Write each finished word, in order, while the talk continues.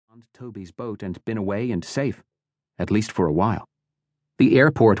Nant Toby's boat and been away and safe, at least for a while. The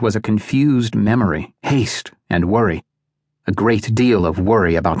airport was a confused memory, haste and worry, a great deal of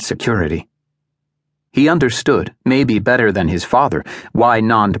worry about security. He understood, maybe better than his father, why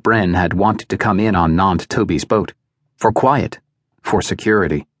Nant Bren had wanted to come in on Nant Toby's boat. For quiet, for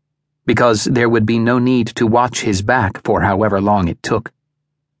security. Because there would be no need to watch his back for however long it took.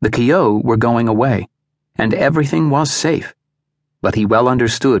 The Kyo were going away, and everything was safe. But he well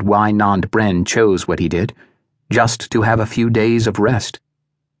understood why Nant Bren chose what he did, just to have a few days of rest.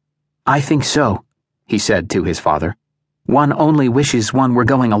 "I think so," he said to his father. "One only wishes one were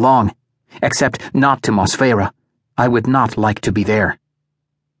going along, except not to Mosfera. I would not like to be there."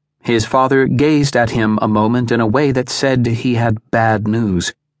 His father gazed at him a moment in a way that said he had bad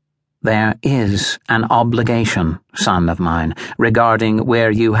news. "There is an obligation, son of mine, regarding where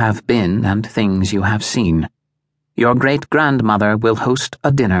you have been and things you have seen. Your great-grandmother will host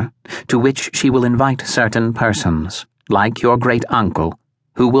a dinner, to which she will invite certain persons, like your great-uncle,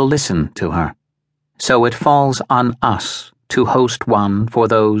 who will listen to her. So it falls on us to host one for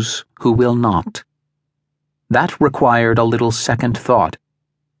those who will not." That required a little second thought.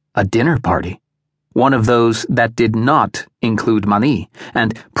 A dinner party. One of those that did not include money,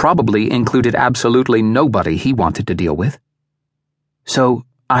 and probably included absolutely nobody he wanted to deal with. "So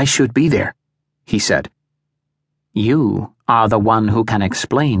I should be there," he said. "You are the one who can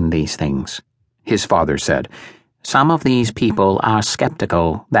explain these things," his father said. "Some of these people are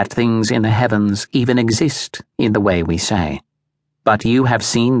skeptical that things in the heavens even exist in the way we say. But you have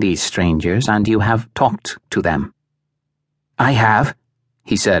seen these strangers and you have talked to them." "I have,"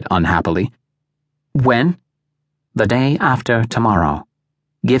 he said unhappily. "When?" "The day after tomorrow,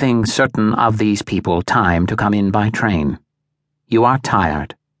 giving certain of these people time to come in by train. You are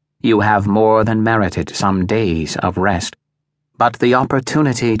tired. You have more than merited some days of rest. But the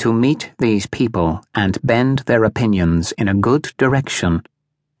opportunity to meet these people and bend their opinions in a good direction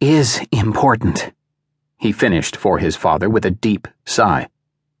is important," he finished for his father with a deep sigh.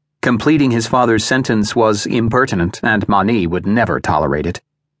 Completing his father's sentence was impertinent, and Mani would never tolerate it.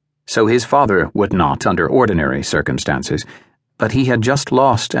 So his father would not under ordinary circumstances, but he had just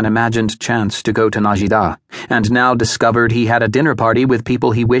lost an imagined chance to go to Najida, and now discovered he had a dinner party with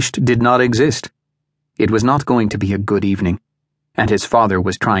people he wished did not exist. It was not going to be a good evening, and his father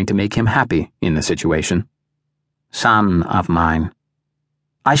was trying to make him happy in the situation. "Son of mine."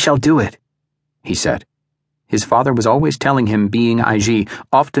 "I shall do it," he said. His father was always telling him being Aiji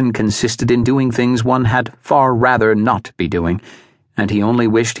often consisted in doing things one had far rather not be doing, and he only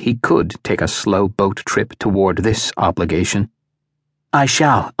wished he could take a slow boat trip toward this obligation. "I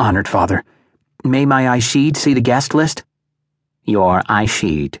shall, honored father. May my Aishid see the guest list?" "Your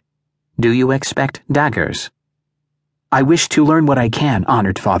Aishid. Do you expect daggers?" "I wish to learn what I can,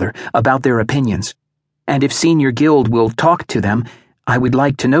 honored father, about their opinions. And if Senior Guild will talk to them, I would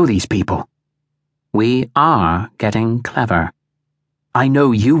like to know these people." "We are getting clever." "I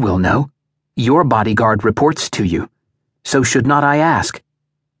know you will know. Your bodyguard reports to you. So should not I ask?"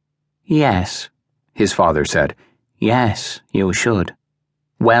 "Yes," his father said. "Yes, you should.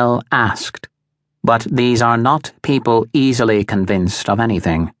 Well asked. But these are not people easily convinced of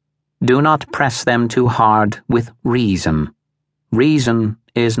anything. Do not press them too hard with reason. Reason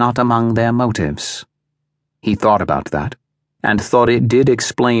is not among their motives." He thought about that, and thought it did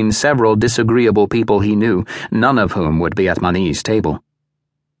explain several disagreeable people he knew, none of whom would be at Mani's table.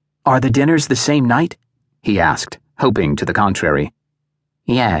 "Are the dinners the same night?" he asked, hoping to the contrary.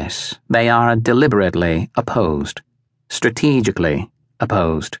 "Yes, they are deliberately opposed. Strategically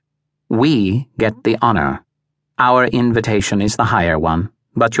opposed. We get the honor. Our invitation is the higher one,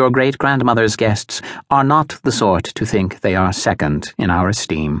 but your great-grandmother's guests are not the sort to think they are second in our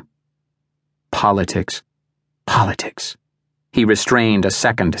esteem." Politics. Politics. He restrained a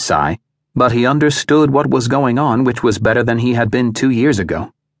second sigh, but he understood what was going on, which was better than he had been 2 years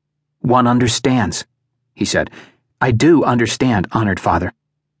ago. "One understands," he said. "I do understand, honored father.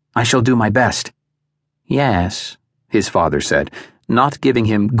 I shall do my best." "Yes," his father said, not giving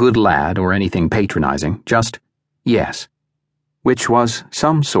him good lad or anything patronizing, just yes, which was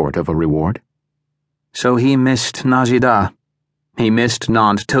some sort of a reward. So he missed Najida. He missed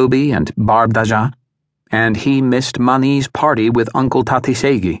Nant Toby and Barbdaja, and he missed Mani's party with Uncle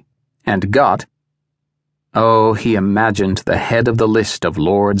Tatisegi, and got... Oh, he imagined the head of the list of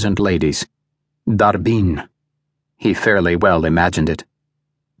lords and ladies. Darbin. He fairly well imagined it.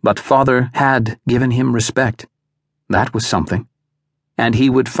 But father had given him respect. That was something. And he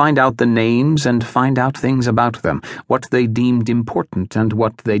would find out the names and find out things about them, what they deemed important and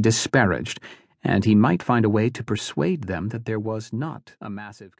what they disparaged, and he might find a way to persuade them that there was not a massive